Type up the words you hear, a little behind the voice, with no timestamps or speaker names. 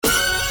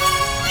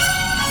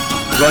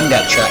Run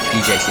that track,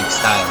 DJ Six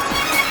Style.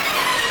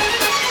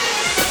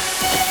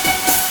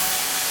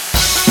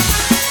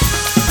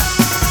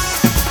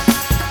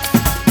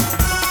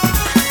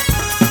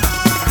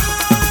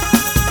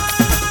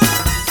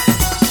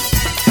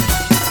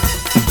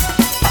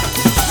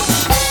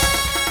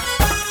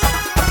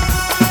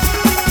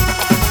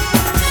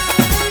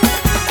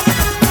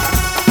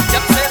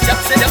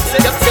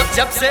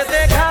 जब से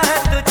देखा है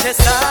तुझे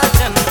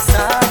साजन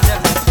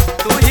साजन,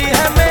 तू ही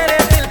है मेरे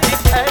दिल की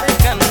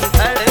धड़कन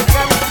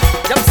धड़कन।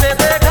 जब से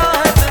देखा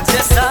है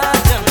तुझे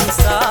साजन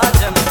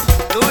साजन,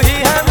 तू ही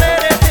है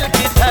मेरे दिल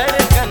की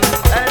धड़कन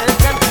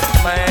धड़कन।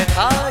 मैं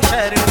था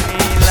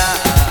शर्मीला,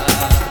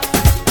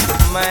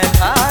 मैं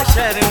था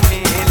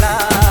शर्मीला,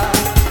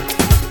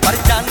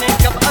 पर जाने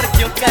कब और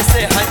क्यों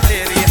कैसे है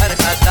तेरी हर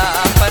अदा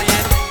पर ये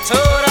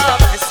छोरा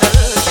फिसल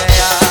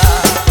गया।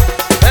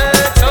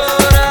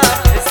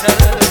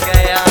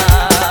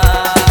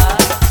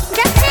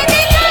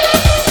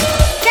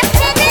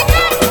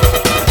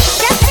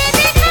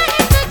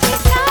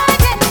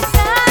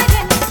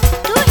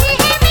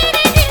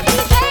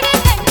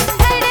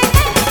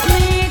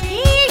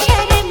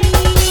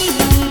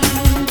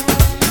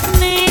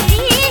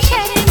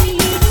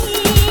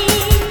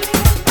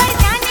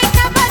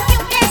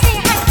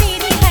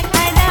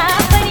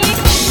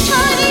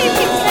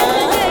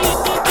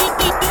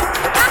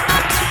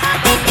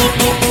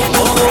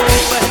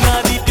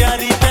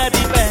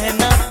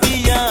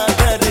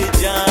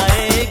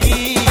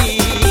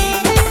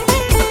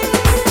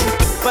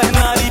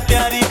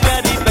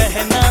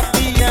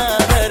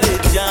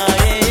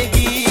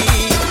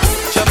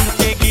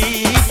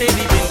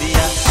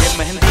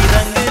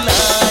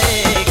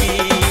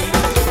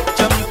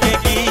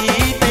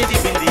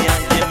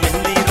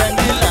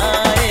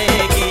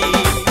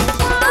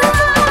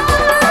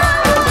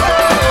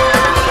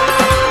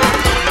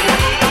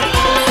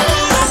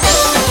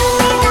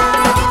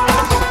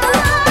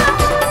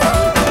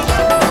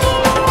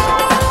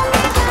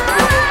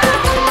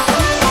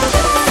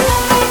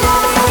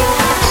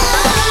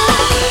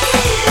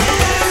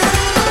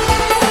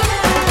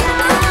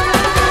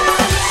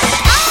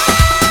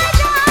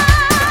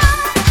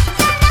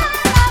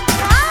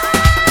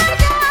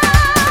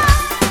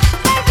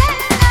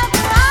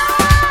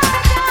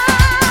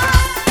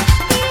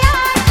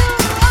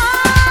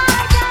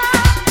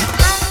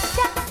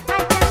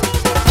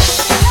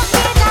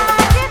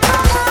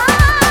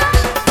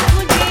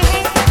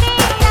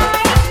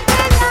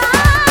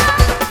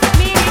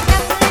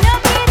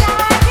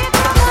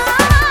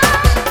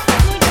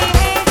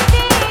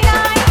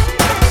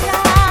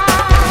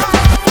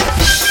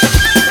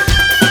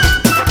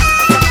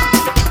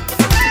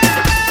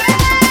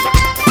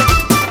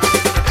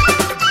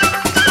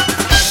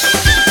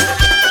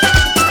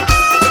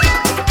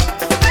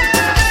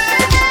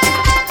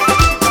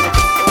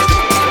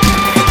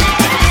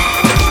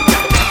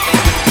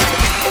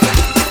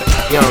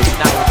 Yo, you're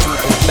now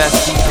with the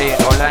best DJ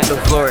in Orlando,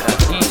 Florida.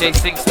 DJ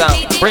Six Style.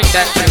 Bring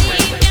that to me.